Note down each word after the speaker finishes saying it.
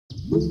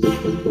Hello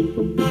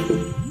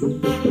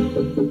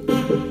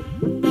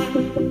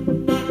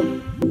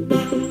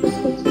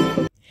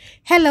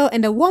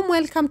and a warm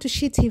welcome to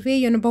She TV,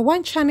 your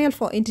 #1 channel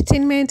for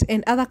entertainment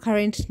and other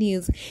current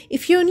news.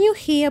 If you're new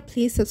here,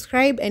 please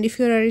subscribe, and if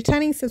you're a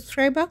returning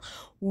subscriber,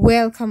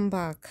 welcome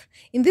back.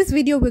 In this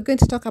video, we're going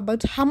to talk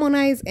about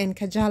Harmonize and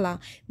Kajala.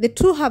 The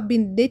two have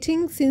been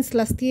dating since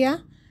last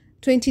year,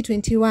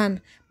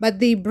 2021, but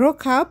they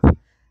broke up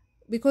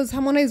because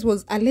Harmonize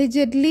was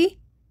allegedly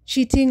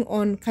cheating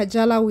on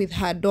Kajala with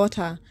her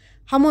daughter.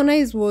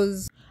 Harmonize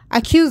was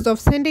accused of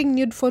sending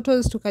nude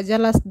photos to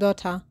Kajala's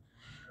daughter.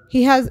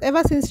 He has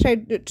ever since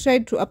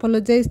tried to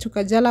apologize to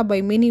Kajala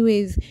by many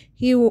ways.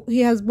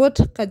 He has bought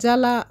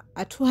Kajala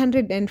a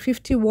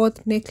 250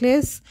 worth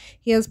necklace.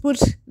 He has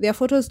put their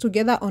photos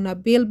together on a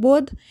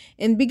billboard.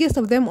 And biggest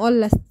of them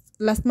all,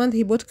 last month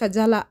he bought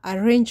Kajala a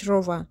Range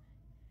Rover.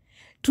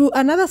 To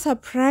another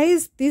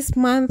surprise, this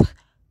month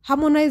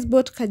Harmonize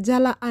bought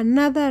Kajala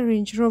another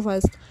Range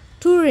Rovers.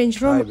 2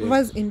 Range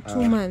Rovers in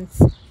 2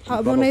 months.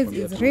 Harmonize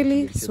is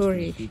really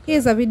sorry.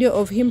 Here's a video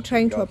of him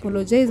trying to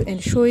apologize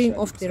and showing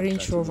off the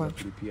Range Rover.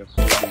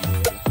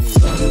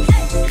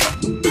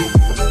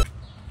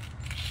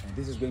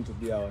 This is going to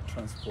be our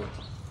transport.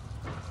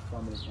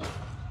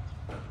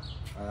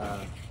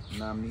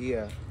 Na I'm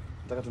here.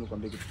 Nataka tu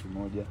nikwambie kitu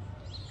kimoja.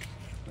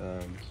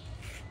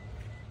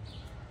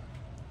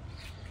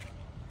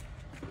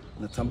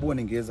 Natambua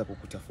ningeweza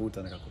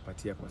kukutafuta na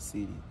kukupatia kwa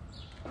siri.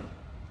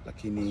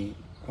 Lakini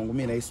kwangu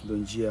mimi nahisi ndio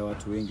njia ya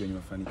watu wengi wenye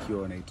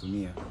mafanikio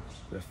wanaitumia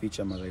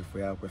kuficha madhaifu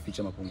yao,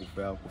 kuficha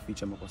mapungufu yao,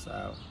 kuficha makosa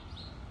yao,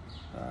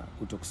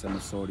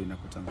 kutokusema sorry na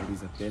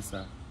kutanguliza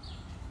pesa,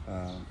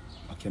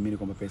 wakiamini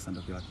kwamba pesa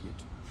ndio kila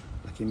kitu.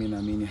 Lakini mimi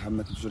naamini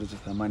hamna kitu chochote cha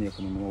thamani ya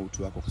kununua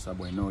utu wako, kwa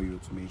sababu I know you,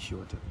 tumeishi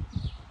wote.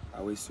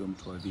 Wewe sio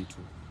mtu wa vitu.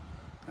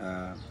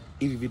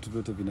 Hivi vitu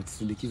vyote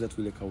vinatisindikiza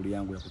tu ile kauli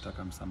yangu ya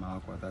kutaka msamaha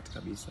kwa dhati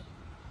kabisa,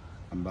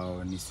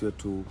 ambao ni sio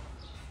tu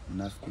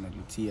mnafiki na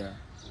jutia.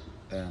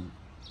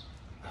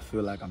 I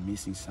feel like I'm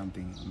missing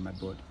something in my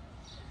body,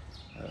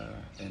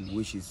 and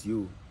which is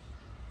you.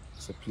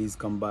 So please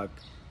come back,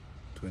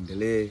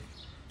 tuendelee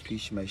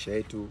tuishi maisha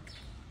yetu,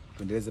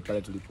 tuendeleze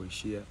pale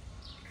tulipoishia.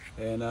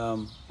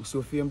 And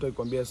usihofie mtu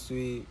akikwambia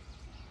si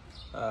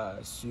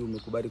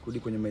umekubali kurudi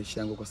kwenye maisha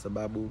yangu kwa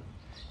sababu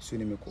si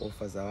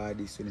nimekuofa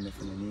zawadi, si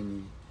nimefanya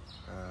nini.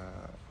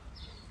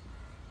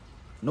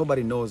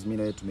 Nobody knows mimi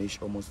na wewe tumeishi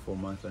almost 4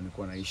 months, na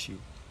nilikuwa naishi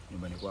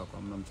nyumbani kwako,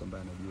 hamna mtu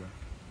ambaye anajua.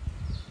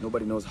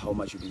 Nobody knows how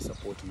much you've been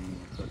supporting me.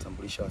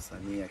 Tunatambulisha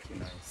wasanii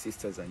akina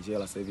Sisters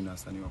Angela, sasa hivi na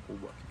wasanii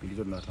wakubwa. Kipindi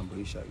chote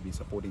tunatambulisha, you've been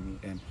supporting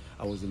me, and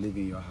I was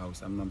living in your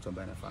house. I'm not mtu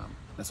ambaye anafahamu.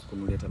 Na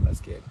sikununulia hata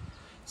basket.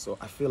 So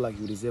I feel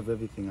like you deserve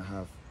everything I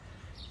have.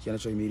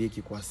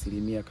 Kinachomiliki kwa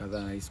asilimia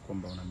kadhaa na hisi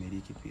kwamba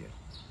unamiliki pia.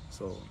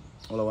 So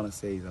all I want to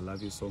say is I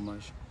love you so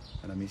much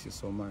and I miss you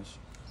so much.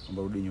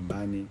 Naomba urudi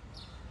nyumbani,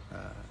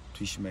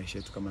 tuishi maisha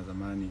yetu kama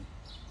zamani,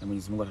 na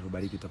Mwenyezi Mungu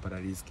atatubariki, tutapata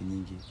riziki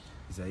nyingi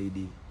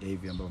zaidi ya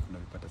hivi ambavyo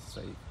tunavipata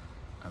sasa hivi.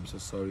 I'm so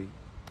sorry.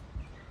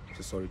 I'm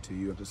so sorry to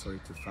you. I'm so sorry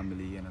to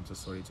family, and I'm so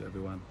sorry to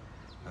everyone.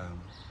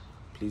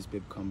 Please,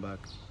 babe, come back.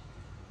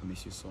 I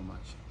miss you so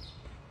much.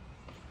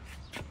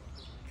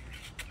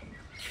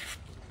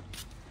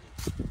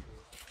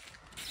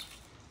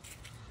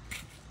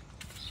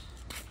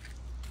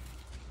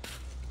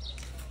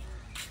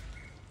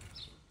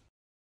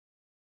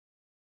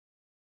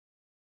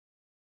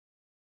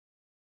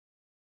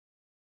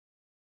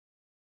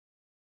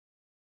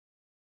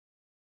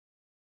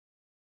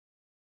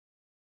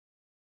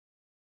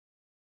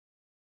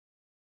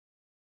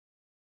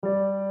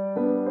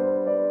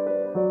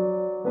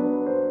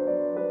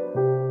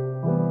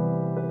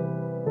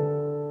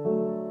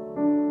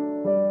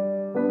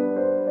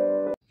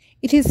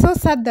 It is so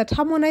sad that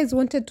Harmonize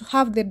wanted to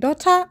have the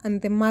daughter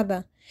and the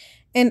mother,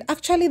 and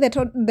actually the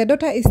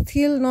daughter is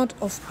still not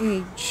of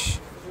age.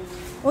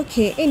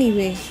 Okay,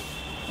 anyway,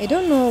 I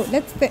don't know.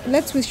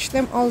 Let's wish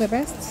them all the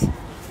best,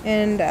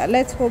 and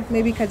let's hope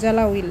maybe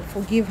Kajala will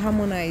forgive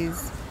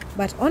Harmonize.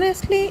 But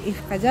honestly, if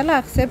Kajala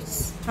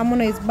accepts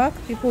Harmonize back,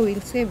 people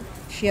will say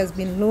she has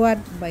been lured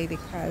by the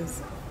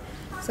cars.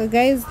 So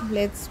guys,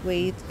 let's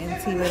wait and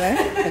see whether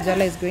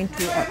Kajala is going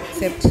to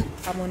accept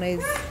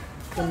Harmonize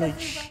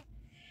apology.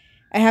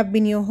 I have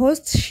been your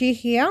host, She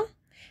here.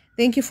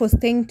 Thank you for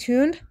staying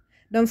tuned.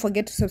 Don't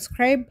forget to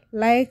subscribe,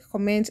 like,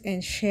 comment,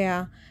 and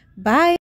share. Bye.